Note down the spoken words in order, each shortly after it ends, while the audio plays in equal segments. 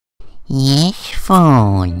Yes,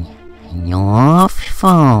 phone. North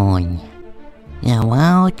phone. The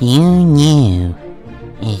world you knew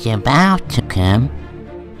is about to come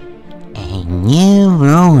a new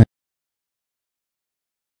ruler.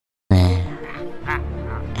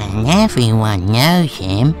 And everyone knows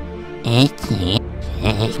him. It's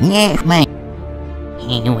Nickman.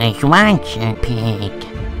 He was once a pig,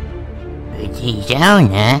 but his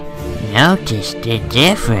owner noticed the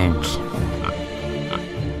difference.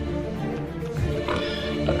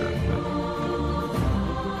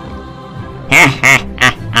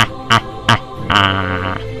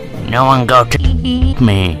 No one got to eat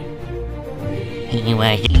me. He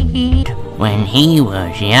was when he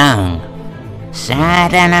was young.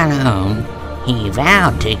 Sad and alone, he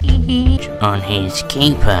vowed to eat on his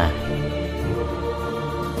keeper.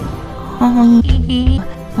 Oh,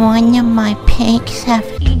 one of my pigs have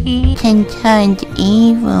eaten turned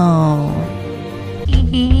evil.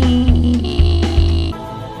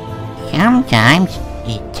 Sometimes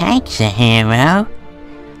it takes a hero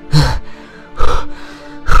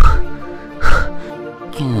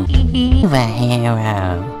to be a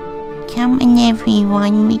hero. Come on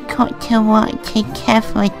everyone, we got to work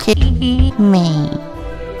together to eat me.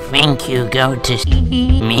 Think you go to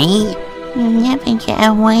see me? You'll never get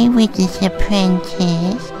away with this,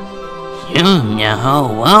 apprentice. Soon the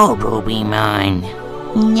whole world will be mine.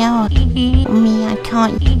 No, me, I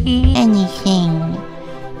can't do anything.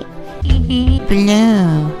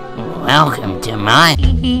 Blue. Welcome to my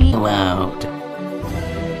world.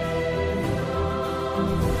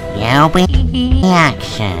 There'll be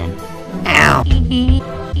action. Ow.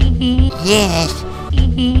 Yes.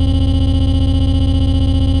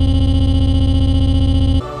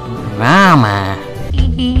 Drama.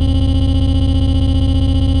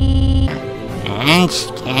 And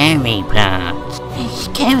scary parts.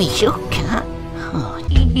 Scary shortcut? Oh,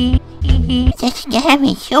 the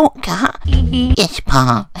scary shortcut? This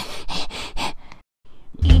part.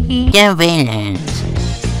 The villains.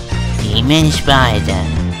 Demon Spider.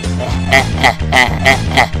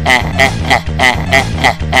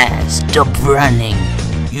 Stop running.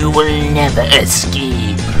 You will never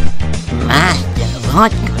escape. Master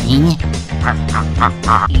Hot Green.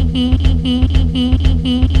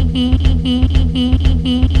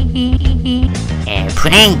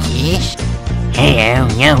 Apprentice? Hello,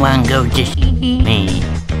 no one go to see me.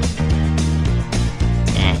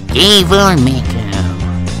 And evil Miko.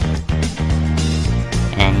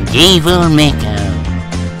 And evil Miko.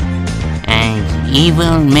 And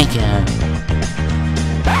evil Miko.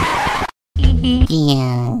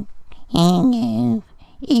 Yeah, hello.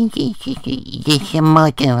 This a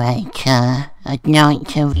moderator. I'd like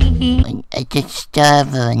to report a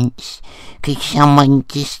disturbance, cause someone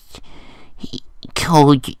just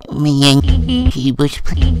called me and he was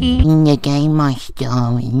playing the game I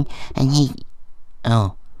star in, and he...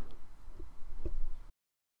 Oh.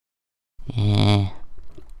 Yeah.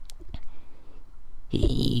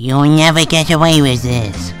 You'll never get away with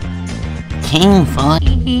this. Tinfoil,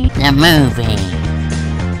 the movie.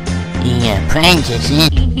 The Apprentice is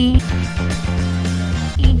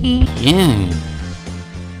soon.